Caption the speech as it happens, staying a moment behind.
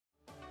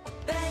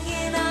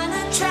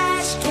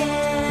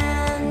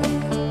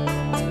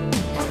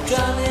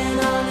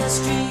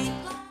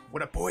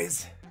What up,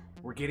 boys?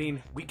 We're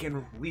getting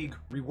weekend league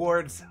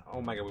rewards.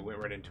 Oh my god, we went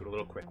right into it a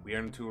little quick. We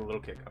went into a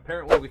little kick.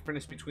 Apparently, we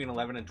finished between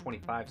 11 and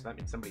 25, so that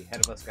means somebody ahead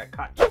of us got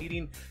caught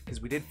cheating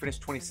because we did finish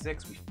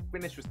 26. We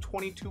finished with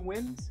 22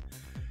 wins,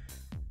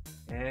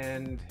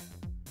 and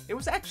it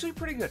was actually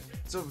pretty good.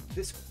 So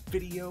this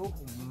video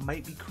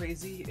might be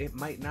crazy. It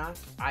might not.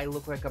 I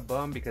look like a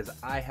bum because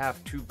I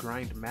have to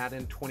grind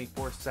Madden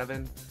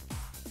 24/7.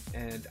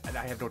 And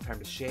I have no time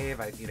to shave.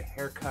 I need a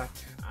haircut.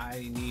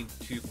 I need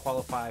to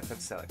qualify for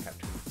the salad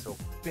captain. So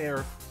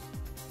bear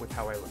with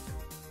how I look.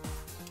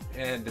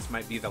 And this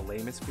might be the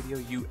lamest video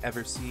you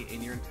ever see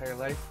in your entire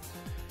life,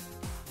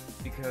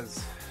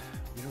 because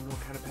we don't know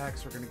what kind of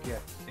packs we're gonna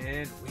get.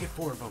 And we get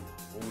 4 of them.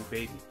 Oh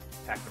baby.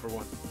 Pack number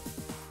 1.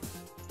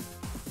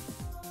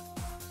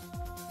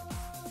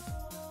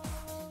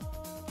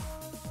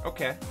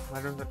 Okay,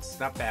 I don't know, that's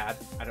not bad.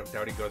 I don't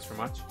doubt he goes for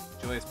much.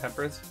 Julius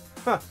Peppers.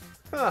 Huh.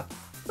 Huh.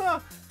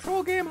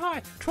 Troll game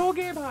high! Troll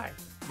game high!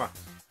 Come on.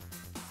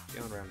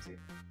 Jalen Ramsey.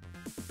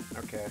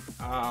 Okay.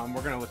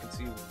 We're gonna look and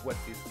see what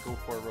these go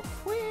for real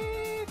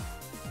quick.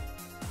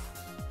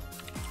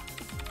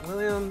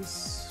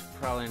 Williams,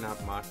 probably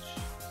not much.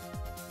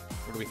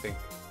 What do we think?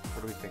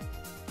 What do we think?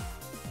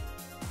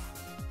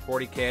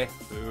 40K?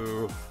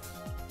 Ooh.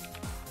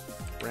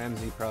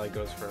 Ramsey probably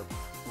goes for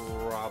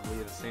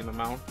probably the same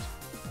amount.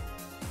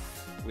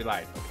 We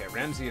lied. Okay,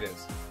 Ramsey it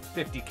is.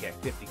 50K.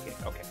 50K.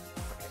 Okay.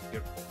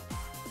 Beautiful.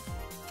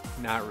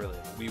 Not really.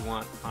 We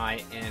want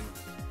high-end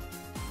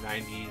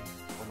 90.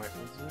 Oh my!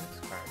 What's the next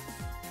card?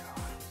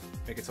 God,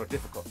 make it so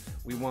difficult.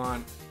 We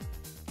want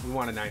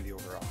a 90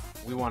 overall.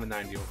 We want a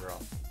 90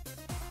 overall.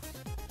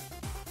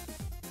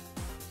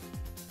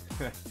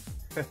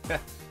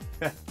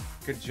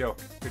 Good joke.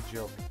 Good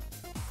joke.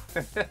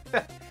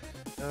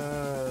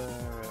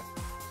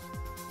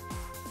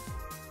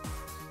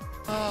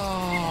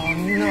 Oh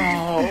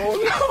no!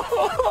 No!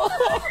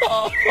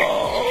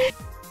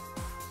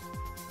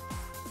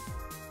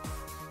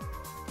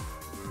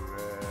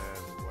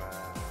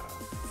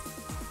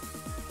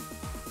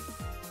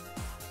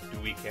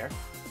 We care.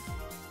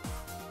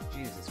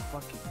 Jesus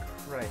fucking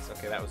Christ.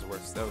 Okay, that was the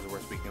worst. That was the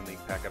worst weekend league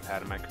pack I've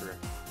had in my career.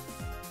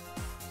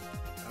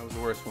 That was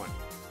the worst one.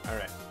 All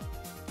right.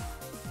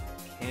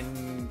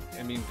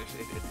 I mean,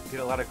 it did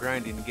a lot of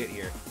grinding to get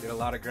here. Did a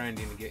lot of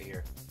grinding to get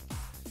here.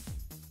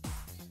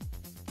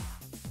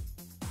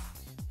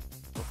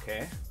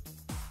 Okay.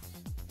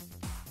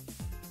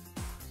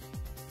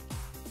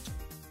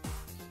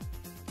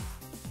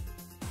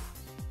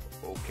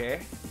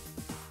 Okay.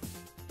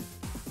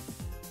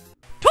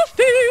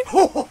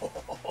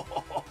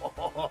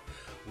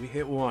 We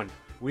hit one.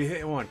 We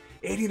hit one.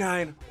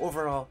 89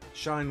 overall.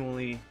 Sean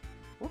Lee.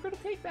 We're gonna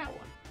take that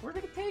one. We're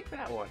gonna take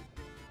that one.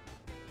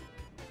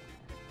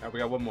 Alright, we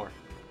got one more.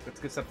 Let's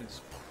get something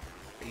just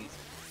crazy.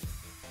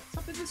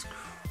 Something just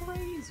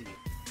crazy.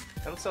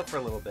 That'll sell for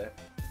a little bit.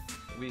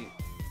 We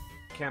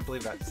can't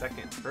believe that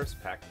first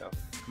pack though.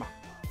 Come on.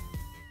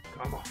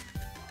 Come on.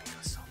 Give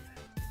us something.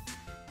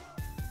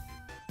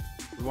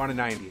 We want a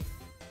 90.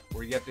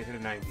 We're yet to hit a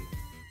 90.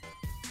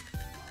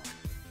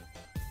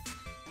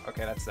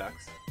 Okay, that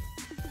sucks.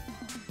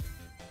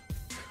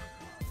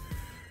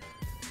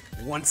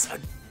 Once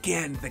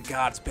again, the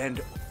gods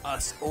bend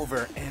us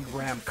over and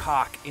ram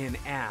cock in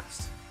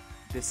ass.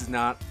 This is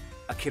not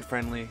a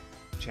kid-friendly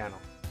channel.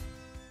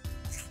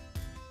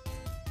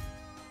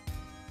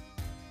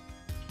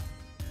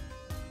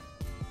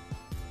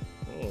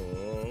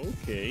 Oh,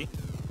 okay.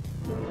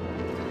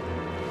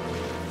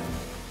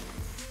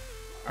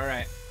 All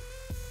right,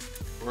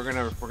 we're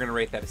gonna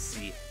rate that a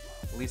C.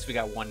 At least we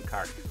got one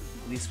card.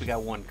 At least we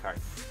got one card.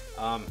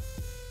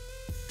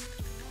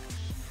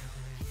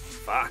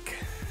 Fuck.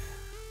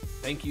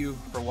 Thank you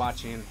for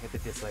watching. Hit the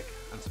dislike,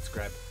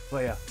 unsubscribe.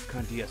 Playa,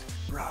 con dias,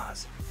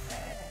 bras.